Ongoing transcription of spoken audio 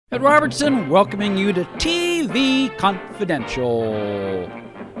Ed Robertson welcoming you to TV Confidential,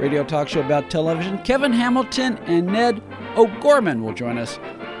 radio talk show about television. Kevin Hamilton and Ned O'Gorman will join us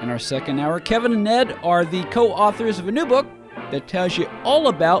in our second hour. Kevin and Ned are the co-authors of a new book that tells you all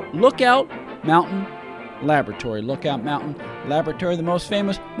about Lookout Mountain Laboratory. Lookout Mountain Laboratory, the most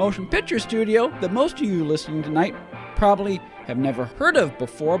famous motion picture studio that most of you listening tonight probably have never heard of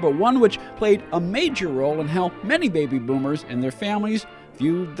before, but one which played a major role in how many baby boomers and their families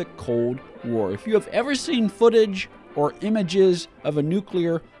viewed the Cold War. If you have ever seen footage or images of a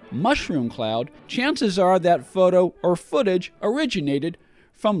nuclear mushroom cloud, chances are that photo or footage originated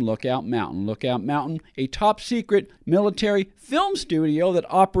from Lookout Mountain. Lookout Mountain, a top-secret military film studio that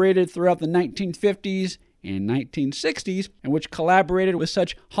operated throughout the 1950s and 1960s, and which collaborated with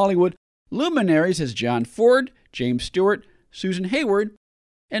such Hollywood luminaries as John Ford, James Stewart, Susan Hayward,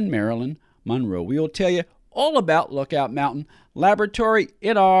 and Marilyn Monroe. We will tell you all about Lookout Mountain Laboratory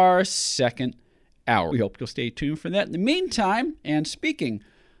in our second hour. We hope you'll stay tuned for that. In the meantime, and speaking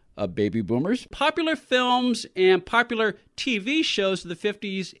of baby boomers, popular films and popular TV shows of the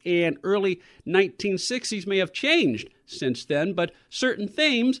 50s and early 1960s may have changed since then, but certain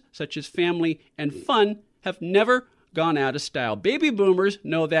themes, such as family and fun, have never gone out of style. Baby boomers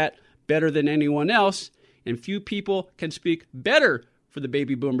know that better than anyone else, and few people can speak better for the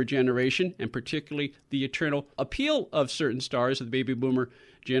baby boomer generation, and particularly the eternal appeal of certain stars of the baby boomer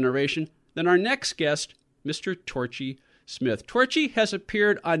generation, than our next guest, Mr. Torchy Smith. Torchy has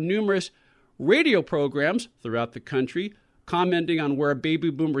appeared on numerous radio programs throughout the country, commenting on where baby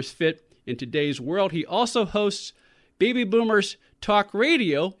boomers fit in today's world. He also hosts Baby Boomers Talk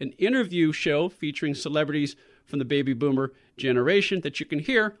Radio, an interview show featuring celebrities from the baby boomer generation that you can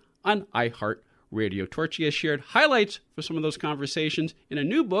hear on iHeart Radio. Torchy has shared highlights for some of those conversations in a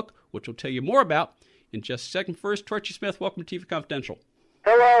new book, which we'll tell you more about in just a second. First, Torchy Smith, welcome to TV Confidential.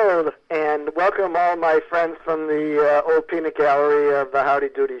 Hello, and welcome all my friends from the old peanut gallery of the Howdy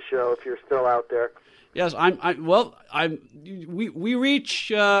Doody show, if you're still out there. Yes, we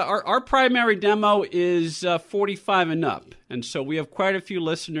reach, our primary demo is 45 and up, and so we have quite a few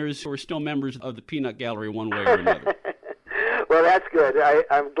listeners who are still members of the peanut gallery one way or another. Well, that's good.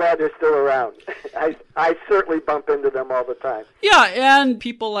 I'm glad they're still around. I certainly bump into them all the time. Yeah, and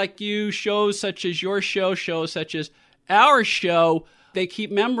people like you, shows such as your show, shows such as our show, they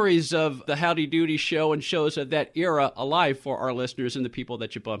keep memories of the Howdy Doody show and shows of that era alive for our listeners and the people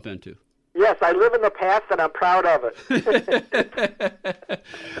that you bump into. Yes, I live in the past, and I'm proud of it.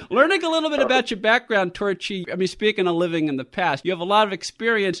 Learning a little bit about your background, Torchy, speaking of living in the past, you have a lot of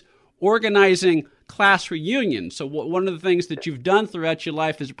experience organizing class reunions. So one of the things that you've done throughout your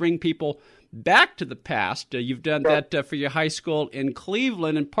life is bring people back to the past. You've done that for your high school in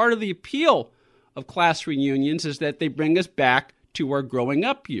Cleveland, and part of the appeal of class reunions is that they bring us back to our growing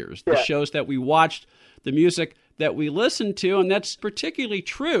up years, the shows that we watched, the music that we listened to, and that's particularly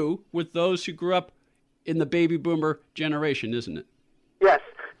true with those who grew up in the baby boomer generation, isn't it? Yes.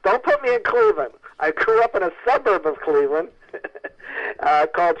 Don't put me in Cleveland. I grew up in a suburb of Cleveland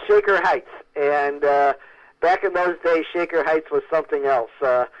called Shaker Heights, and back in those days, Shaker Heights was something else.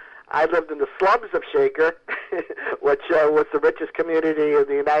 I lived in the slums of Shaker, which was the richest community in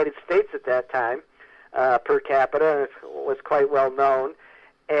the United States at that time, per capita. It was quite well known.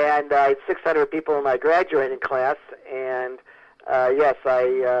 And I had 600 people in my graduating class, and yes,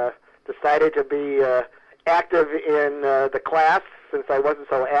 I decided to be active in the class. Since I wasn't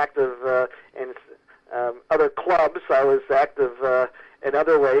so active in other clubs, I was active in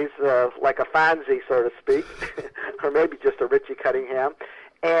other ways, like a Fonzie, so to speak, or maybe just a Richie Cunningham.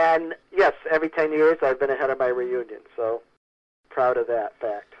 And yes, every 10 years I've been ahead of my reunion, so proud of that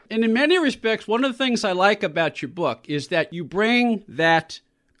fact. And in many respects, one of the things I like about your book is that you bring that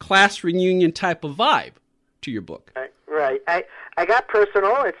class reunion type of vibe to your book. Right. I got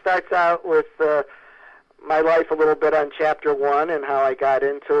personal. It starts out with my life a little bit on chapter 1 and how I got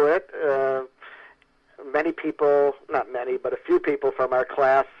into it. Many people, not many, but a few people from our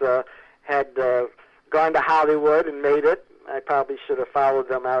class had gone to Hollywood and made it. I probably should have followed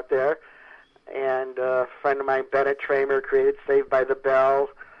them out there. And a friend of mine, Bennett Tramer, created Saved by the Bell.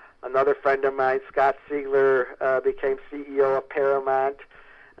 Another friend of mine, Scott Siegler, became CEO of Paramount.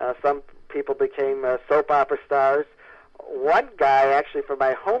 Some people became soap opera stars. One guy, actually, from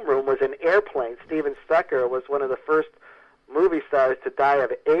my homeroom was in Airplane. Steven Stucker was one of the first movie stars to die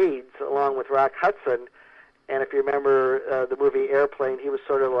of AIDS, along with Rock Hudson. And if you remember the movie Airplane, he was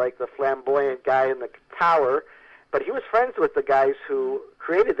sort of like the flamboyant guy in the tower. But he was friends with the guys who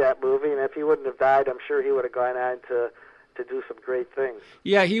created that movie, and if he wouldn't have died, I'm sure he would have gone on to to do some great things.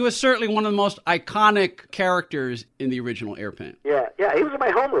 Yeah, he was certainly one of the most iconic characters in the original Airplane. Yeah, he was in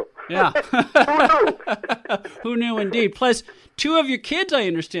my homeroom. Yeah. Who knew? Who knew, indeed. Plus, two of your kids, I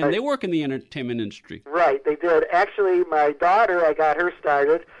understand, they work in the entertainment industry. Right, they did. Actually, my daughter, I got her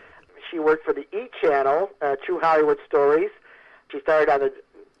started. She worked for the E! Channel, True Hollywood Stories. She started on the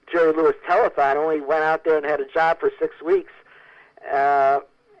Jerry Lewis Telethon, only went out there and had a job for 6 weeks.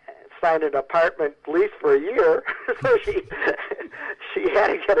 Signed an apartment lease for a year, so she had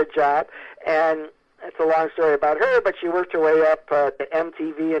to get a job. And it's a long story about her, but she worked her way up to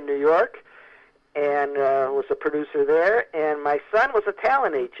MTV in New York and was a producer there. And my son was a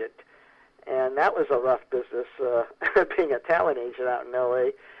talent agent, and that was a rough business, being a talent agent out in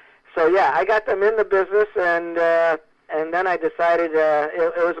L.A. So, yeah, I got them in the business, and then I decided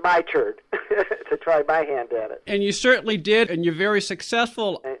it was my turn to try my hand at it. And you certainly did, and you're very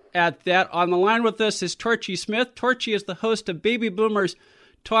successful at that. On the line with us is Torchy Smith. Torchy is the host of Baby Boomers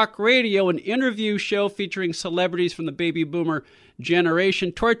Talk Radio, an interview show featuring celebrities from the Baby Boomer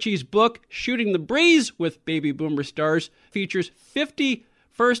generation. Torchy's book, Shooting the Breeze with Baby Boomer Stars, features 50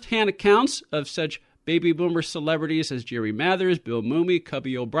 first-hand accounts of such Baby Boomer celebrities as Jerry Mathers, Bill Mumy,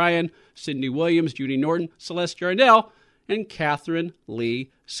 Cubby O'Brien, Cindy Williams, Judy Norton, Celeste Yarnell, and Catherine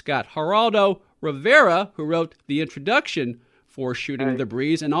Lee Scott. Geraldo Rivera, who wrote the introduction for Shooting the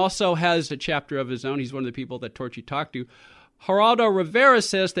Breeze and also has a chapter of his own. He's one of the people that Torchy talked to. Geraldo Rivera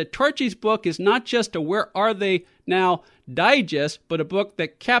says that Torchy's book is not just a Where Are They Now digest, but a book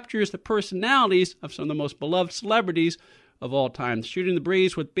that captures the personalities of some of the most beloved celebrities of all time. Shooting the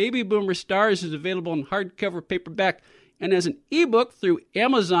Breeze with Baby Boomer Stars is available in hardcover, paperback, and as an ebook through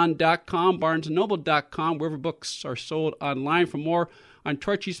Amazon.com, BarnesandNoble.com, wherever books are sold online. For more on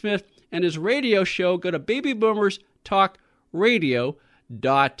Torchy Smith and his radio show, go to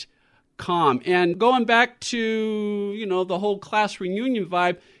BabyBoomersTalkRadio.com. And going back to, the whole class reunion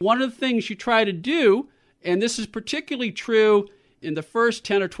vibe, one of the things you try to do, and this is particularly true in the first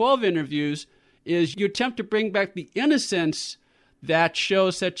 10 or 12 interviews, is you attempt to bring back the innocence that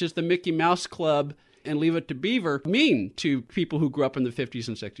shows such as the Mickey Mouse Club and Leave It to Beaver mean to people who grew up in the 50s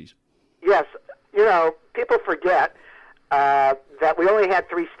and 60s. Yes. People forget that we only had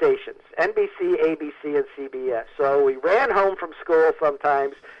 3 stations, NBC, ABC, and CBS. So we ran home from school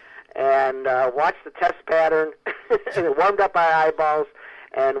sometimes and watched the test pattern and warmed up our eyeballs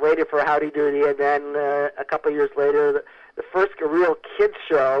and waited for Howdy Doody. And then a couple of years later, the first real kids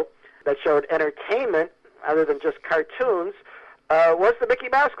show that showed entertainment other than just cartoons was the Mickey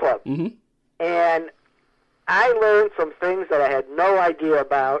Mouse Club. Mm-hmm. And I learned some things that I had no idea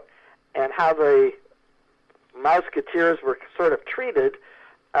about and how the Mouseketeers were sort of treated.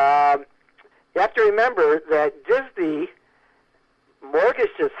 You have to remember that Disney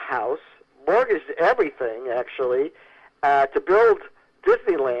mortgaged his house, mortgaged everything, actually, to build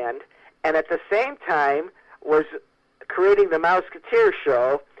Disneyland, and at the same time was creating the Mouseketeers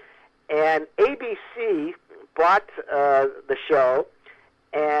show, and ABC bought the show,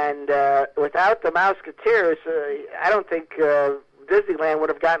 and without the Mouseketeers, I don't think Disneyland would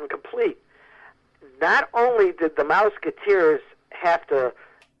have gotten complete. Not only did the Mouseketeers have to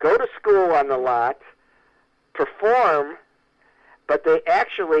go to school on the lot, perform, but they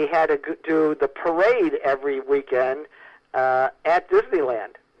actually had to do the parade every weekend at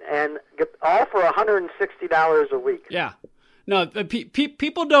Disneyland, and all for $160 a week. Yeah. No,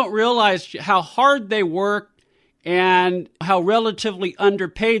 people don't realize how hard they worked and how relatively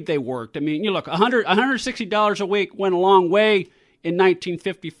underpaid they worked. I mean, you look, $160 a week went a long way in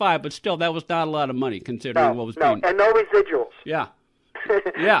 1955, but still, that was not a lot of money considering what was being... and no residuals. Yeah.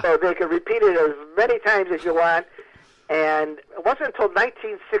 Yeah. So they could repeat it as many times as you want, and it wasn't until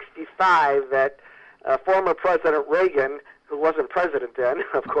 1965 that former President Reagan, who wasn't president then,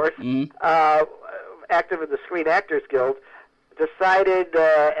 of course, active in the Screen Actors Guild, decided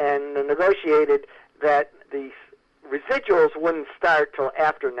and negotiated that the residuals wouldn't start till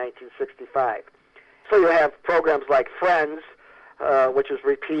after 1965. So you have programs like Friends, which is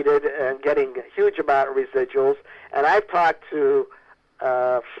repeated and getting a huge amount of residuals. And I've talked to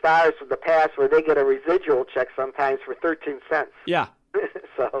stars from the past where they get a residual check sometimes for 13 cents. Yeah.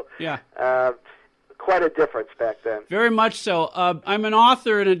 So yeah. Quite a difference back then. Very much so. I'm an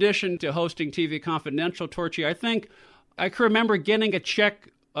author in addition to hosting TV Confidential, Torchy. I think I can remember getting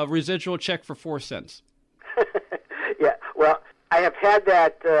a residual check for 4 cents. Yeah, well, I have had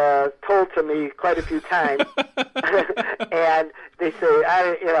that told to me quite a few times, and they say,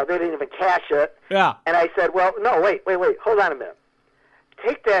 they didn't even cash it. Yeah. And I said, well, no, wait, hold on a minute.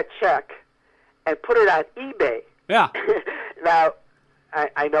 Take that check and put it on eBay. Yeah. Now,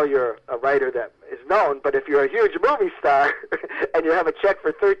 I know you're a writer that is known, but if you're a huge movie star and you have a check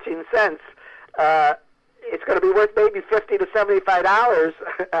for 13 cents, it's going to be worth maybe $50 to $75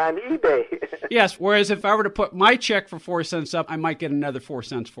 on eBay. Yes, whereas if I were to put my check for 4 cents up, I might get another 4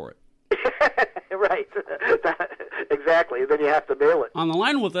 cents for it. Right. Exactly. Then you have to mail it. On the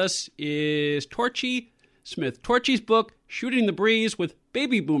line with us is Torchy Smith. Torchy's book, Shooting the Breeze with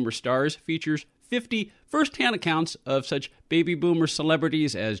Baby Boomer Stars, features 50 first-hand accounts of such baby boomer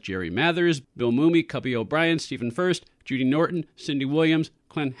celebrities as Jerry Mathers, Bill Mumy, Cubby O'Brien, Stephen Furst, Judy Norton, Cindy Williams,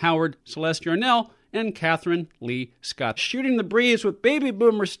 Clint Howard, Celeste Yarnell, and Catherine Lee Scott. Shooting the Breeze with Baby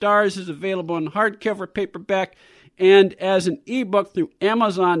Boomer Stars is available in hardcover, paperback, and as an ebook through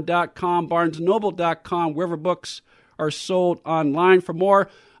Amazon.com, BarnesandNoble.com, wherever books are sold online. For more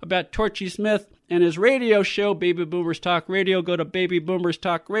about Torchy Smith and his radio show, Baby Boomers Talk Radio, go to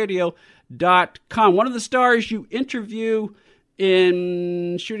babyboomerstalkradio.com. One of the stars you interview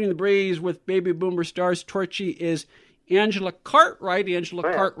in Shooting the Breeze with Baby Boomer Stars, Torchy, is Angela Cartwright.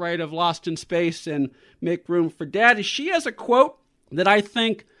 Cartwright of Lost in Space and Make Room for Daddy. She has a quote that I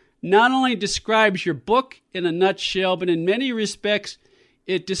think not only describes your book in a nutshell, but in many respects,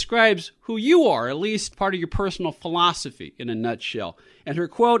 it describes who you are, at least part of your personal philosophy in a nutshell. And her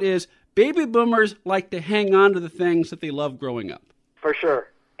quote is, "Baby boomers like to hang on to the things that they love growing up." For sure.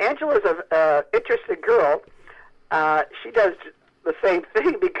 Angela's an interesting girl. She does the same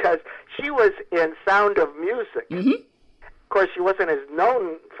thing because she was in Sound of Music. Mm-hmm. Of course, she wasn't as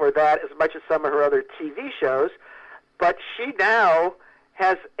known for that as much as some of her other TV shows, but she now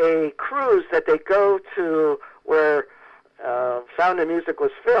has a cruise that they go to where Sound of Music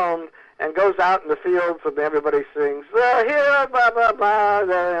was filmed, and goes out in the fields and everybody sings, here, blah, blah, blah,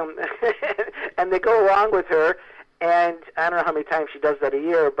 and they go along with her, and I don't know how many times she does that a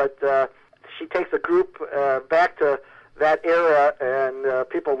year, but she takes a group back to that era, and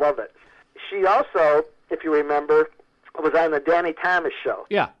people love it. She also, if you remember, was on the Danny Thomas Show.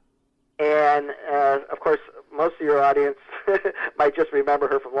 Yeah. And, of course, most of your audience might just remember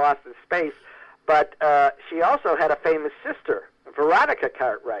her from Lost in Space, but she also had a famous sister, Veronica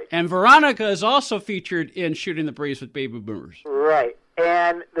Cartwright. And Veronica is also featured in Shooting the Breeze with Baby Boomers. Right.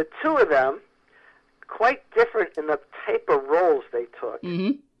 And the two of them, quite different in the type of roles they took.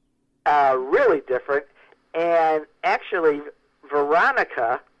 Mm-hmm. Really different. And actually,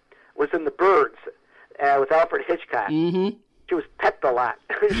 Veronica was in The Birds with Alfred Hitchcock. Mm-hmm. She was pecked a lot.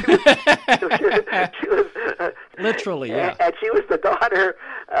 she was literally, yeah. And she was the daughter,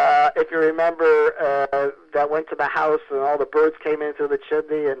 if you remember, that went to the house and all the birds came in through the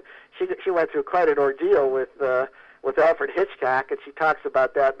chimney, and she went through quite an ordeal with Alfred Hitchcock, and she talks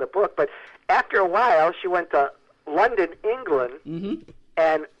about that in the book. But after a while, she went to London, England, mm-hmm.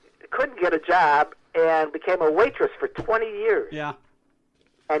 and couldn't get a job, and became a waitress for 20 years. Yeah.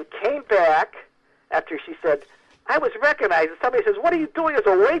 And came back after she said, I was recognized, and somebody says, what are you doing as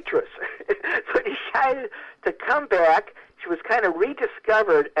a waitress? So she decided to come back. She was kind of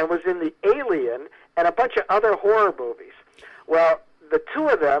rediscovered and was in The Alien and a bunch of other horror movies. Well, the two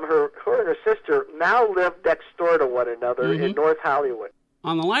of them, her and her sister, now live next door to one another mm-hmm. in North Hollywood.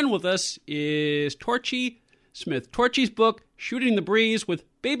 On the line with us is Torchy Smith. Torchy's book, Shooting the Breeze with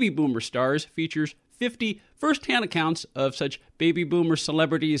Baby Boomer Stars, features 50 first-hand accounts of such baby boomer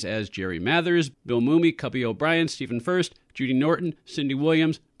celebrities as Jerry Mathers, Bill Mumy, Cubby O'Brien, Stephen Furst, Judy Norton, Cindy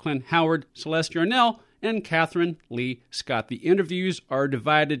Williams, Clint Howard, Celeste Yarnell, and Catherine Lee Scott. The interviews are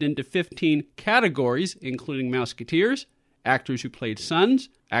divided into 15 categories, including Mouseketeers, actors who played sons,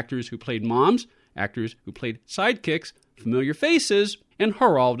 actors who played moms, actors who played sidekicks, familiar faces, and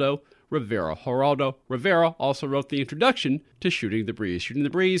Geraldo Rivera. Geraldo Rivera also wrote the introduction to Shooting the Breeze. Shooting the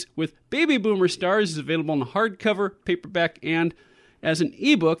Breeze with Baby Boomer Stars is available in hardcover, paperback, and as an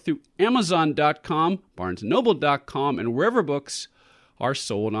ebook through Amazon.com, BarnesandNoble.com, and wherever books are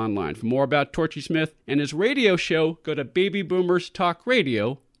sold online. For more about Torchy Smith and his radio show, go to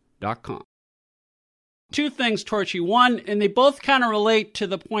babyboomerstalkradio.com. Two things, Torchy. One, and they both kind of relate to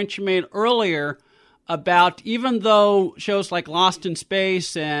the point you made earlier about even though shows like Lost in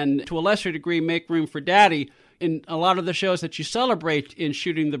Space and to a lesser degree Make Room for Daddy, in a lot of the shows that you celebrate in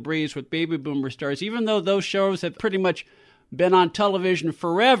Shooting the Breeze with Baby Boomer Stars, even though those shows have pretty much been on television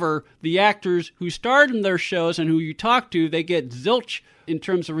forever, the actors who starred in their shows and who you talk to, they get zilch in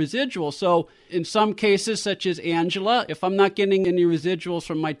terms of residuals. So in some cases, such as Angela, if I'm not getting any residuals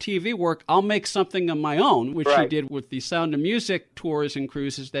from my TV work, I'll make something of my own, which she did with the Sound of Music tours and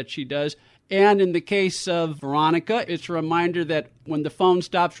cruises that she does. And in the case of Veronica, it's a reminder that when the phone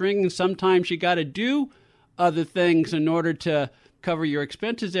stops ringing, sometimes you got to do other things in order to cover your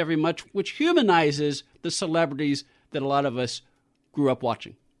expenses every month, which humanizes the celebrities that a lot of us grew up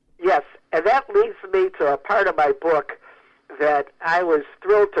watching. Yes, and that leads me to a part of my book that I was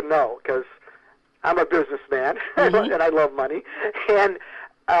thrilled to know, because I'm a businessman, and I love money. And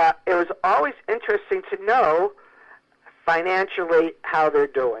it was always interesting to know financially how they're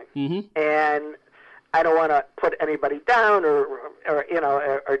doing. And I don't want to put anybody down or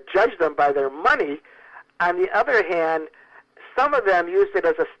judge them by their money. On the other hand, some of them used it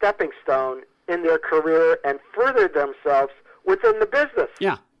as a stepping stone in their career and furthered themselves within the business.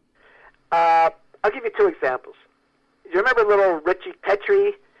 Yeah. I'll give you two examples. Do you remember little Richie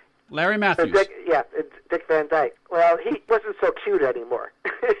Petrie? Larry Matthews. Dick Van Dyke. Well, he wasn't so cute anymore.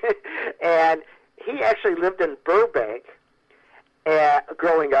 And he actually lived in Burbank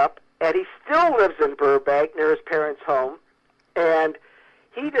growing up, and he still lives in Burbank near his parents' home. And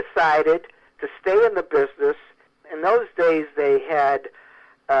he decided to stay in the business. In those days, they had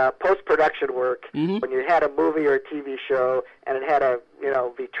post-production work when you had a movie or a TV show, and it had to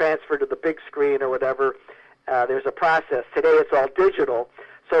be transferred to the big screen or whatever. There's a process. Today, it's all digital.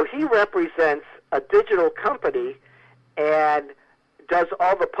 So he represents a digital company and does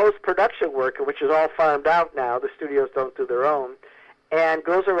all the post-production work, which is all farmed out now. The studios don't do their own, and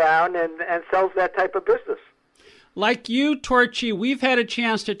goes around and sells that type of business. Like you, Torchy, we've had a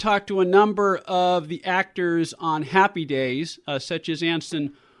chance to talk to a number of the actors on Happy Days, such as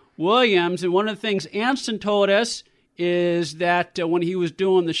Anson Williams. And one of the things Anson told us is that when he was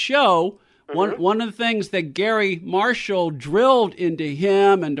doing the show, one of the things that Gary Marshall drilled into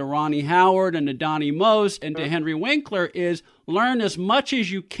him and to Ronnie Howard and to Donnie Most and to Henry Winkler is learn as much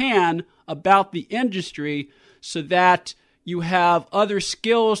as you can about the industry so that you have other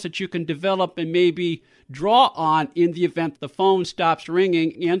skills that you can develop and maybe draw on in the event the phone stops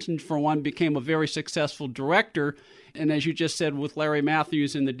ringing. Anson, for one, became a very successful director. And as you just said with Larry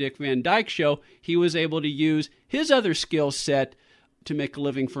Matthews in the Dick Van Dyke Show, he was able to use his other skill set to make a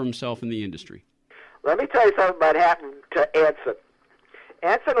living for himself in the industry. Let me tell you something about what happened to Anson.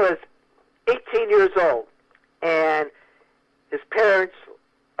 Anson was 18 years old, and his parents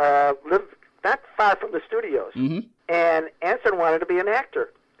lived not far from the studios. And Anson wanted to be an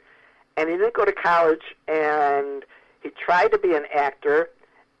actor. And he didn't go to college, and he tried to be an actor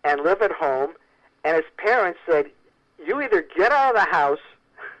and live at home. And his parents said, you either get out of the house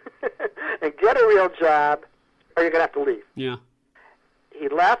and get a real job, or you're going to have to leave. Yeah. He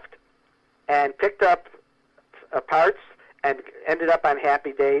left and picked up parts and ended up on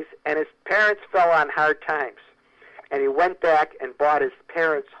Happy Days, and his parents fell on hard times. And he went back and bought his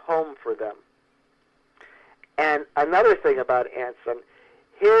parents' home for them. And another thing about Anson,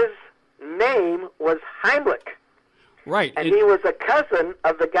 his name was Heimlich. Right. And he was a cousin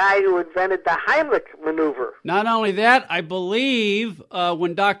of the guy who invented the Heimlich maneuver. Not only that, I believe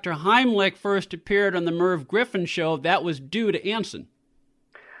when Dr. Heimlich first appeared on the Merv Griffin show, that was due to Anson.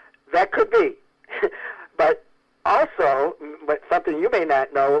 That could be. But also, something you may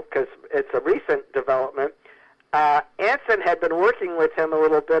not know, because it's a recent development, Anson had been working with him a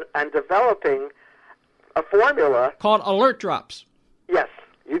little bit on developing a formula called Alert Drops. Yes,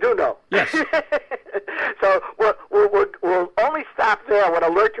 you do know. Yes. So we'll only stop there what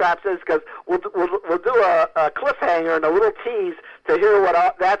Alert Drops is, because we'll do a cliffhanger and a little tease to hear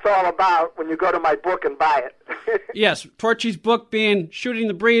what that's all about when you go to my book and buy it. Yes, Torchy's book being Shooting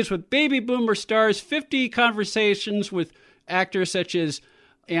the Breeze with Baby Boomer Stars, 50 conversations with actors such as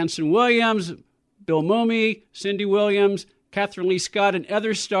Anson Williams, Bill Mumy, Cindy Williams, Catherine Lee Scott, and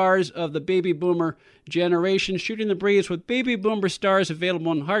other stars of the Baby Boomer generation. Shooting the Breeze with Baby Boomer Stars,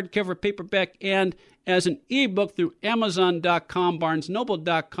 available in hardcover, paperback, and as an ebook through Amazon.com,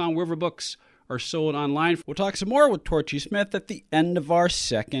 BarnesNoble.com, wherever books are sold online. We'll talk some more with Torchy Smith at the end of our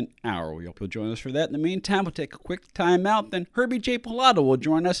second hour. We hope you'll join us for that. In the meantime, we'll take a quick time out. Then Herbie J. Pilato will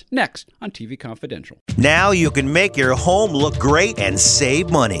join us next on TV Confidential. Now you can make your home look great and save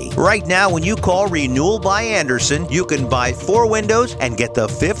money. Right now, when you call Renewal by Andersen, you can buy 4 windows and get the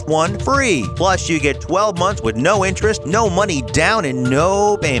 5th one free. Plus, you get 12 months with no interest, no money down, and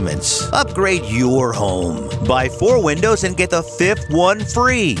no payments. Upgrade your home. Buy 4 windows and get the 5th one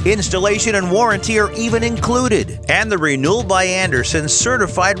free. Installation and warranty are even included. And the Renewal by Andersen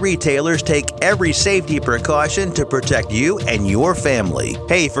certified retailers take every safety precaution to protect you and your family.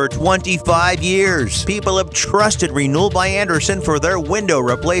 Hey, for 25 years, people have trusted Renewal by Andersen for their window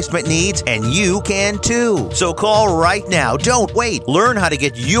replacement needs, and you can too. So call right now. Don't wait. Learn how to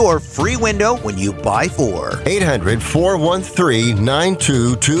get your free window when you buy 4.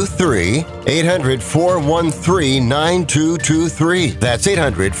 800-413-9223. 800-413-9223. That's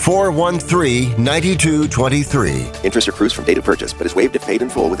 800-413-9223. 833-9223. Interest accrues from date of purchase, but is waived if paid in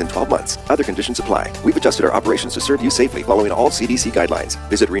full within 12 months. Other conditions apply. We've adjusted our operations to serve you safely following all CDC guidelines.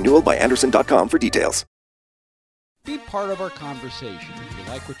 Visit renewalbyanderson.com for details. Be part of our conversation. If you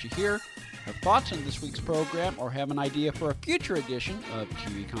like what you hear, have thoughts on this week's program, or have an idea for a future edition of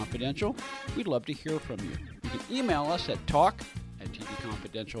TV Confidential, we'd love to hear from you. You can email us at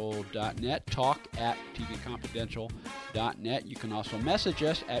talk@tvconfidential.net, talk@tvconfidential.net. You can also message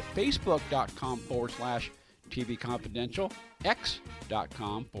us at facebook.com/tvconfidential,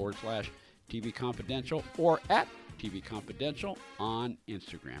 x.com/tvconfidential, or at TV Confidential on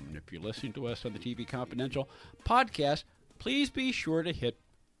Instagram. And if you're listening to us on the TV Confidential podcast, please be sure to hit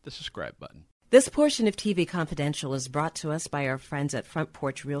the subscribe button. This portion of TV Confidential is brought to us by our friends at Front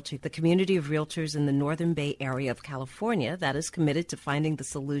Porch Realty, the community of realtors in the Northern Bay area of California that is committed to finding the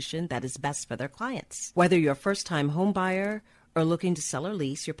solution that is best for their clients. Whether you're a first-time home buyer or looking to sell or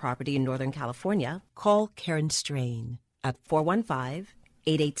lease your property in Northern California, call Karen Strain at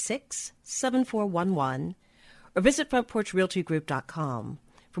 415-886-7411 or visit frontporchrealtygroup.com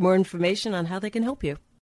for more information on how they can help you.